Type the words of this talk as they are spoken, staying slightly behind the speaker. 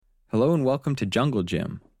Hello and welcome to Jungle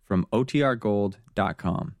Gym from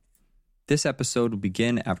OTRGold.com. This episode will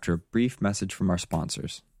begin after a brief message from our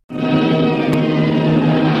sponsors.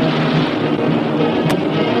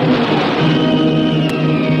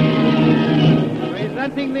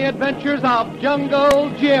 Presenting the adventures of Jungle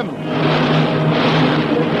Jim.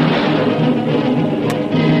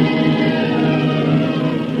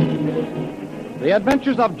 The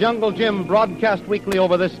adventures of Jungle Jim, broadcast weekly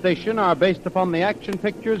over this station, are based upon the action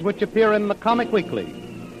pictures which appear in the Comic Weekly,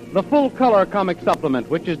 the full-color comic supplement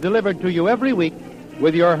which is delivered to you every week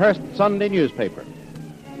with your Hearst Sunday newspaper.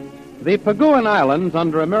 The Paguan Islands,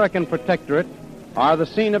 under American protectorate, are the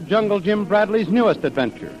scene of Jungle Jim Bradley's newest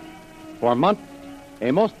adventure. For months, a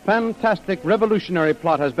most fantastic revolutionary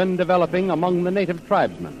plot has been developing among the native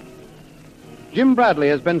tribesmen. Jim Bradley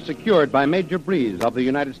has been secured by Major Breeze of the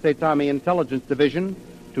United States Army Intelligence Division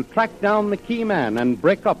to track down the key man and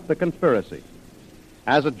break up the conspiracy.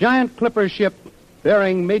 As a giant clipper ship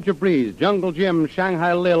bearing Major Breeze, Jungle Jim,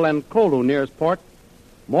 Shanghai Lil, and Kolu nears port,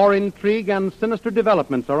 more intrigue and sinister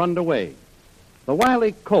developments are underway. The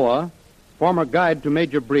wily Koa, former guide to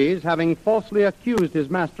Major Breeze, having falsely accused his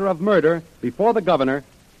master of murder before the governor,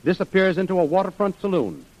 disappears into a waterfront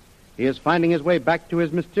saloon. He is finding his way back to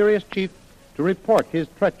his mysterious chief to report his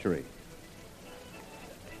treachery.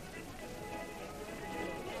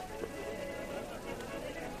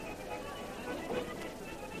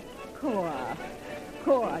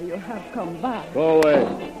 Koa, you have come back. Go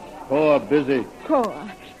away. Koa, busy.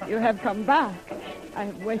 Koa, you have come back. I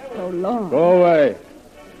have waited so long. Go away.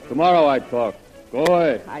 Tomorrow I talk. Go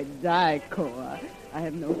away. I die, Koa. I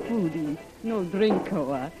have no food eat, no drink,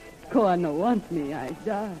 Koa. Koa no want me. I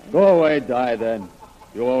die. Go away, die then.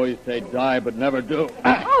 You always say die, but never do.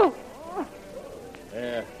 Oh!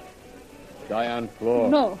 There. Die on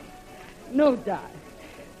floor. No die.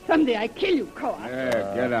 Someday I kill you, Koa.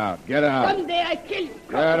 There, get out. Someday I kill you,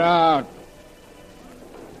 Koa. Get out.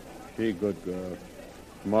 She good girl.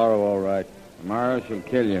 Tomorrow, all right. Tomorrow she'll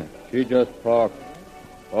kill you. She just talk.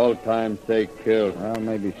 All time say kill. Well,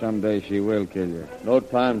 maybe someday she will kill you. No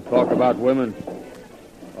time talk about women.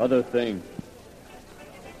 Other things.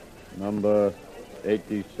 Number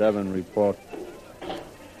 87 report.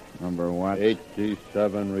 Number what?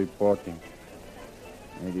 87 reporting.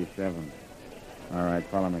 87. All right,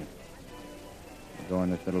 follow me. We'll go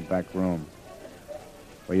in this little back room.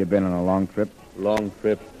 Where you been on a long trip? Long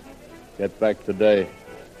trip. Get back today.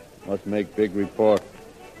 Must make big report.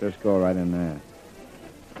 Just go right in there.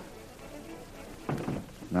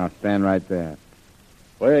 Now stand right there.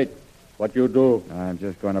 Wait. What you do? I'm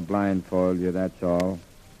just going to blindfold you, that's all.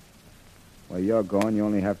 Where you're going, you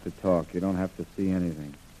only have to talk. You don't have to see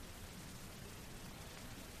anything.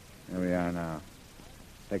 Here we are now.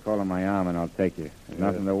 Take hold of my arm and I'll take you. There's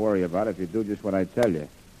nothing to worry about if you do just what I tell you.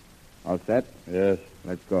 All set? Yes.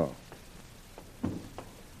 Let's go.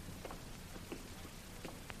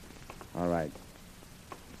 All right.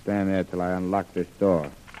 Stand there till I unlock this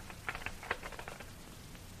door.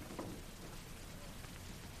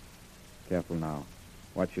 Careful now.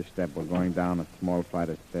 Watch your step. We're going down a small flight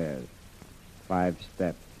of stairs. 5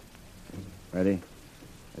 steps. Ready?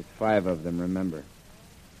 There's 5 of them, remember.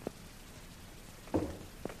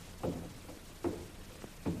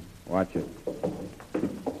 Watch it.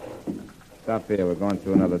 Stop here. We're going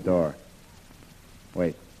through another door.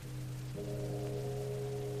 Wait.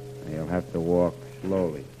 Now you'll have to walk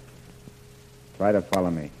slowly. Try to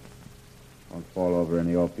follow me. Don't fall over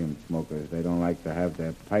any opium smokers. They don't like to have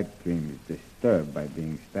their pipe dreams disturbed by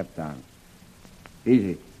being stepped on.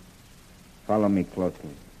 Easy. Follow me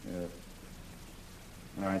closely. Yes.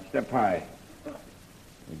 All right, step high.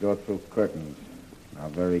 We go through curtains. Now,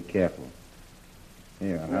 very careful.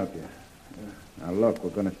 Here, I'll help you. Now, look, we're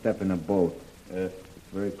going to step in a boat. Yes. It's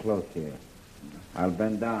very close here. I'll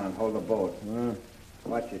bend down and hold the boat.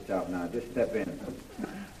 Watch yourself now. Just step in.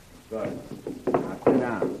 Good. Now, sit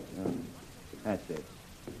down. That's it.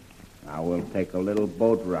 Now, we'll take a little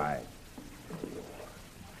boat ride.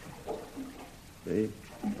 See?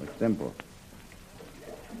 It's simple.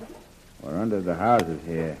 We're under the houses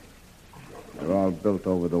here. They're all built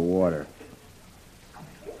over the water.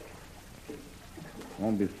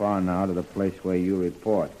 Won't be far now to the place where you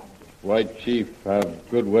report. White chief have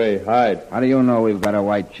good way hide. How do you know we've got a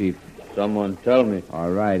white chief? Someone tell me.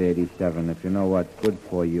 All right, 87. If you know what's good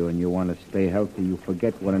for you and you want to stay healthy, you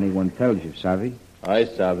forget what anyone tells you, savvy? I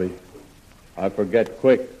savvy. I forget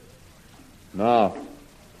quick. Now.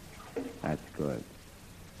 That's good.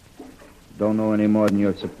 Don't know any more than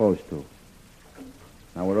you're supposed to.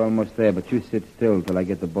 Now, we're almost there, but you sit still till I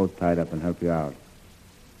get the boat tied up and help you out.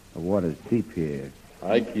 The water's deep here.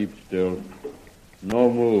 I keep still.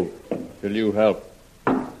 No move till you help.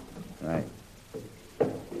 Right.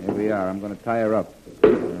 Here we are. I'm going to tie her up.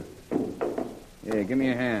 Here, give me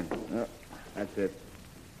a hand. That's it.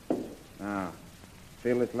 Now,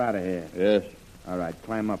 feel this ladder here. Yes. All right,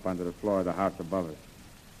 climb up onto the floor of the house above us.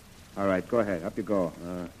 All right, go ahead. Up you go.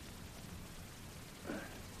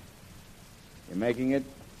 You making it?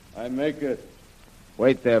 I make it.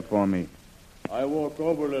 Wait there for me. I walk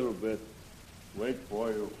over a little bit. Wait for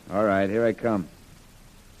you. All right, here I come.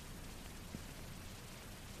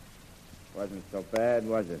 Wasn't so bad,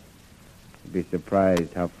 was it? You'd be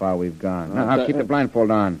surprised how far we've gone. Now, keep the blindfold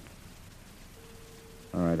on.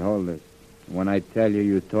 All right, hold it. When I tell you,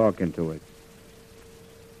 you talk into it.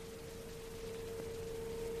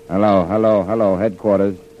 Hello,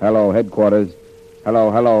 headquarters. Hello, headquarters.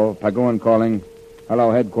 Hello, Paguan calling.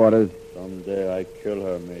 Hello, headquarters. Someday I kill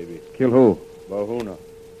her, maybe. Kill who? Bahuna.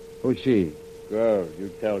 Who's she? Girl, you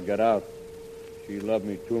tell, get out. She loved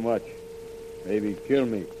me too much. Maybe kill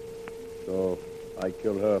me. So I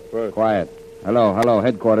kill her first. Quiet. Hello,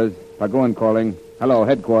 headquarters. Paguan calling. Hello,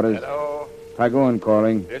 headquarters. Hello. Paguan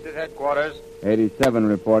calling. This is headquarters. 87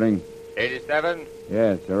 reporting. 87.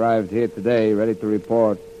 Yes, arrived here today, ready to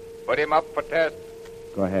report. Put him up for test.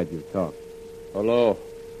 Go ahead, you talk. Hello.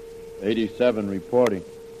 87 reporting.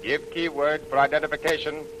 Give keyword for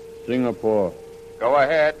identification. Singapore. Go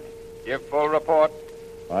ahead. Give full report.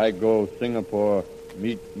 I go Singapore,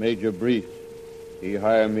 meet Major Brees. He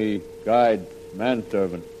hire me guide,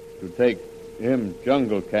 manservant, to take him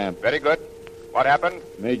jungle camp. Very good. What happened?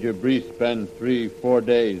 Major Brees spend 3-4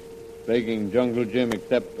 days begging Jungle Jim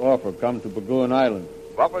accept offer come to Paguan Island.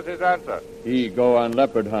 What was his answer? He go on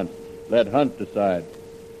leopard hunt. Let Hunt decide.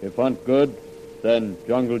 If Hunt good, then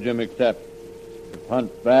Jungle Jim accept. If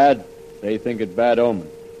Hunt bad, they think it bad omen.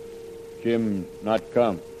 Jim not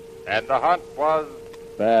come. And the hunt was?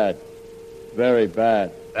 Bad. Very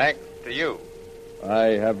bad. Thanks to you. I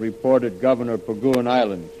have reported Governor Paguan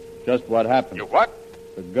Island just what happened. You what?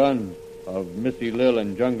 The guns of Missy Lil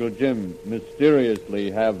and Jungle Jim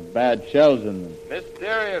mysteriously have bad shells in them.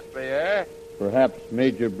 Mysteriously, eh? Perhaps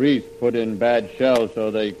Major Brees put in bad shells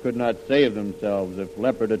so they could not save themselves if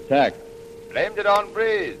Leopard attacked. Blamed it on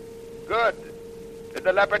Breeze. Good. Did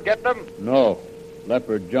the leopard get them? No.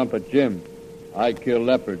 Leopard jump at Jim. I kill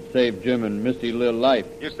Leopard, save Jim and Missy Lil life.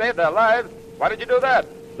 You saved their lives. Why did you do that?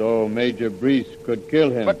 So Major Brees could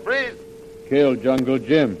kill him. But Breeze... Kill Jungle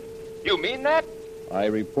Jim. You mean that? I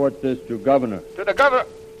report this to Governor. To the governor?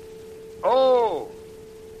 Oh.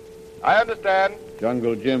 I understand.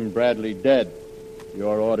 Jungle Jim Bradley dead.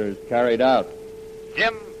 Your orders carried out.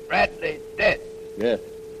 Jim Bradley dead. Yes.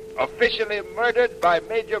 Officially murdered by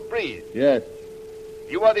Major Breeze. Yes.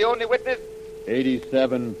 You are the only witness?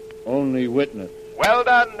 87, only witness. Well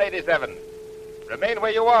done, 87. Remain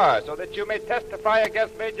where you are so that you may testify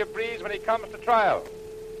against Major Breeze when he comes to trial.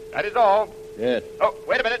 That is all. Yes. Oh,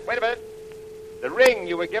 wait a minute. The ring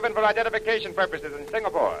you were given for identification purposes in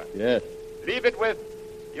Singapore. Yes. Leave it with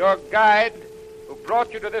your guide who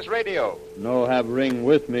brought you to this radio. No have ring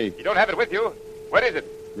with me. You don't have it with you. Where is it?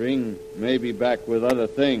 Ring may be back with other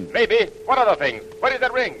things. Maybe. What other things? What is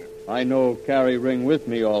that ring? I no carry ring with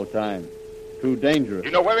me all time. Too dangerous.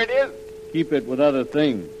 You know where it is? Keep it with other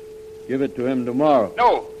things. Give it to him tomorrow.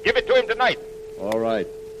 No, give it to him tonight. All right.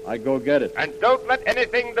 I go get it. And don't let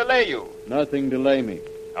anything delay you. Nothing delay me.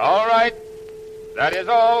 All right. That is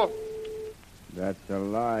all. That's a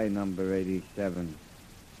lie, number 87.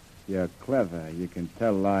 You're clever. You can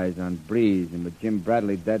tell lies on Breeze, and with Jim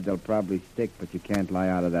Bradley dead, they'll probably stick, but you can't lie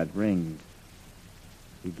out of that ring.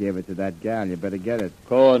 He gave it to that gal. You better get it.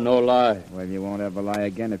 Koa, no lie. Well, you won't ever lie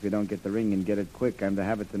again if you don't get the ring and get it quick. I'm to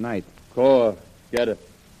have it tonight. Koa, get it.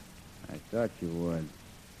 I thought you would.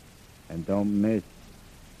 And don't miss,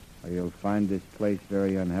 or you'll find this place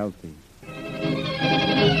very unhealthy.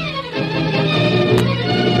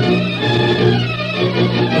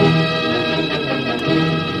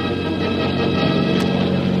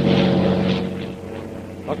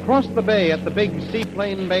 Across the bay at the big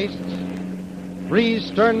seaplane base, three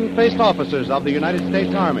stern-faced officers of the United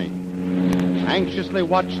States Army anxiously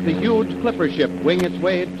watch the huge clipper ship wing its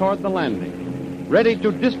way toward the landing, ready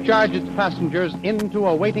to discharge its passengers into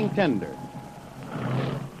a waiting tender.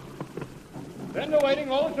 Tender waiting,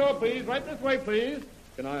 all ashore, please. Right this way, please.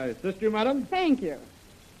 Can I assist you, madam? Thank you.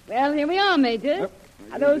 Well, here we are, Major.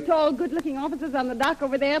 Are those tall, good-looking officers on the dock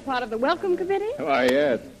over there part of the welcome committee? Why,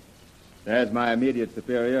 yes. There's my immediate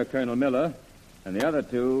superior, Colonel Miller, and the other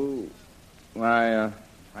two, why,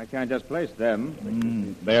 I can't just place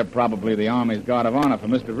them. They're probably the Army's guard of honor for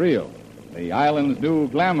Mr. Real, the island's new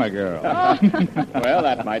glamour girl. Well,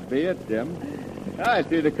 that might be it, Jim. I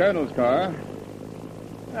see the Colonel's car.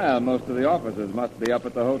 Well, most of the officers must be up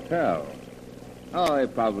at the hotel. Oh, they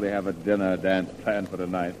probably have a dinner dance planned for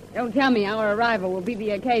tonight. Don't tell me our arrival will be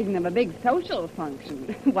the occasion of a big social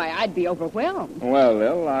function. Why, I'd be overwhelmed. Well,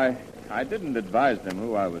 Lil, I didn't advise them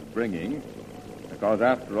who I was bringing, because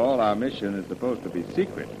after all, our mission is supposed to be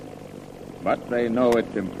secret. But they know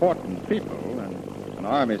it's important people, and an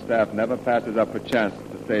Army staff never passes up a chance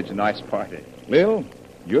to stage a nice party. Lil,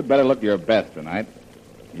 you'd better look your best tonight.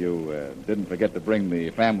 You didn't forget to bring the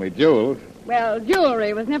family jewels. Well,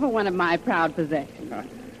 jewelry was never one of my proud possessions.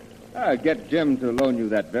 Get Jim to loan you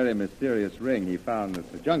that very mysterious ring he found at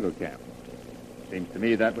the jungle camp. Seems to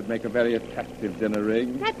me that would make a very attractive dinner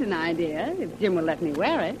ring. That's an idea, if Jim will let me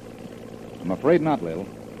wear it. I'm afraid not, Lil.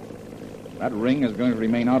 That ring is going to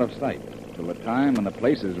remain out of sight till the time and the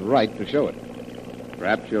place is right to show it.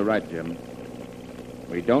 Perhaps you're right, Jim.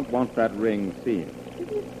 We don't want that ring seen.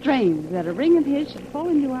 Isn't it strange that a ring of his should fall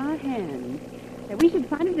into our hands? That we should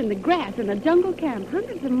find it in the grass in a jungle camp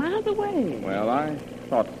hundreds of miles away? Well, I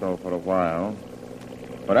thought so for a while.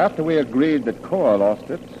 But after we agreed that Koa lost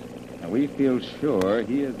it, and we feel sure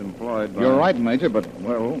he is employed by... You're right, Major, but,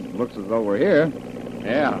 well, looks as though we're here.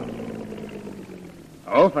 Yeah.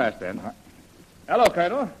 Oh, fast then. Hello,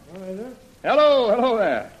 Colonel. Hello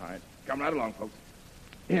there. All right, come right along, folks.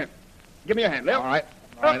 Here, give me your hand, Lil. All right.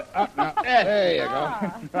 Up now. There you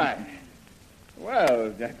go. Right.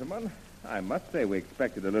 Well, gentlemen, I must say we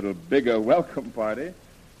expected a little bigger welcome party.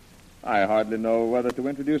 I hardly know whether to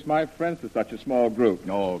introduce my friends to such a small group.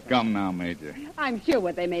 Oh, come now, Major. I'm sure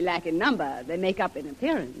what they may lack in number, they make up in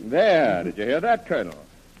appearance. There, did you hear that, Colonel?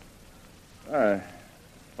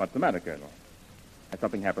 What's the matter, Colonel? Has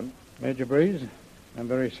something happened? Major Breeze, I'm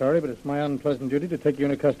very sorry, but it's my unpleasant duty to take you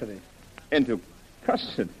into custody. Into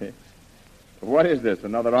custody? What is this,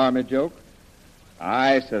 another Army joke?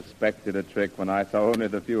 I suspected a trick when I saw only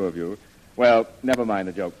the few of you. Well, never mind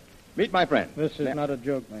the joke. Meet my friend. This is not a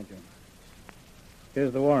joke, Major.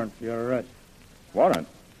 Here's the warrant for your arrest. Warrant?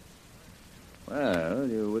 Well,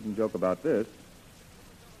 you wouldn't joke about this.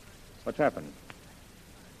 What's happened?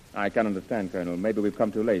 I can't understand, Colonel. Maybe we've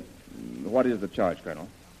come too late. What is the charge, Colonel?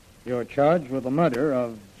 You're charged with the murder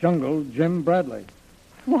of Jungle Jim Bradley.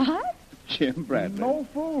 What? Jim Bradley. No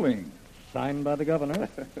fooling. Signed by the governor.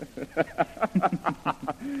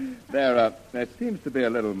 There seems to be a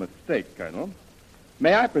little mistake, Colonel.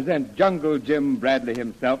 May I present Jungle Jim Bradley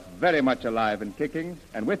himself, very much alive and kicking,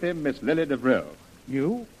 and with him Miss Lily DeVrill.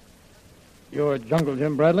 You? You're Jungle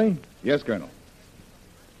Jim Bradley? Yes, Colonel.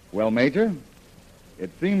 Well, Major,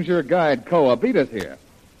 it seems your guide, Koa, beat us here.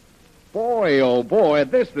 Boy, oh boy,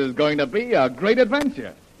 this is going to be a great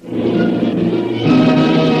adventure.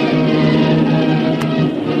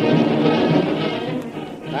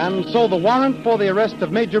 And so the warrant for the arrest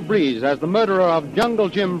of Major Breeze as the murderer of Jungle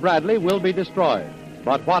Jim Bradley will be destroyed.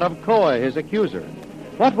 But what of Koa, his accuser?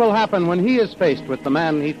 What will happen when he is faced with the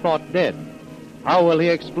man he thought dead? How will he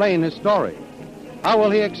explain his story? How will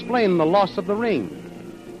he explain the loss of the ring?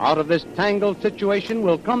 Out of this tangled situation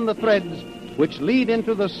will come the threads which lead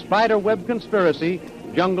into the spider web conspiracy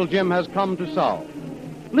Jungle Jim has come to solve.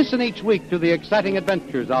 Listen each week to the exciting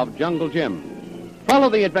adventures of Jungle Jim. Follow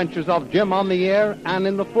the adventures of Jim on the air and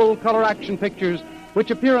in the full-color action pictures which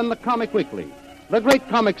appear in the Comic Weekly, the great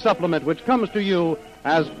comic supplement which comes to you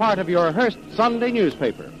as part of your Hearst Sunday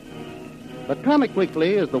newspaper. The Comic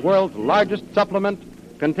Weekly is the world's largest supplement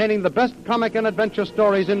containing the best comic and adventure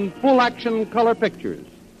stories in full-action color pictures.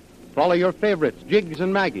 Follow your favorites, Jiggs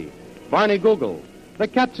and Maggie, Barney Google, the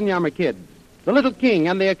Katzenjammer Kids, the Little King,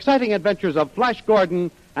 and the exciting adventures of Flash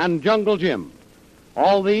Gordon and Jungle Jim.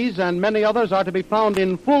 All these and many others are to be found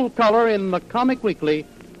in full color in the Comic Weekly,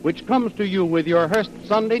 which comes to you with your Hearst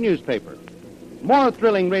Sunday newspaper. More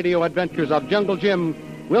thrilling radio adventures of Jungle Jim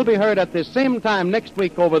will be heard at this same time next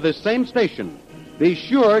week over this same station. Be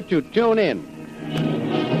sure to tune in.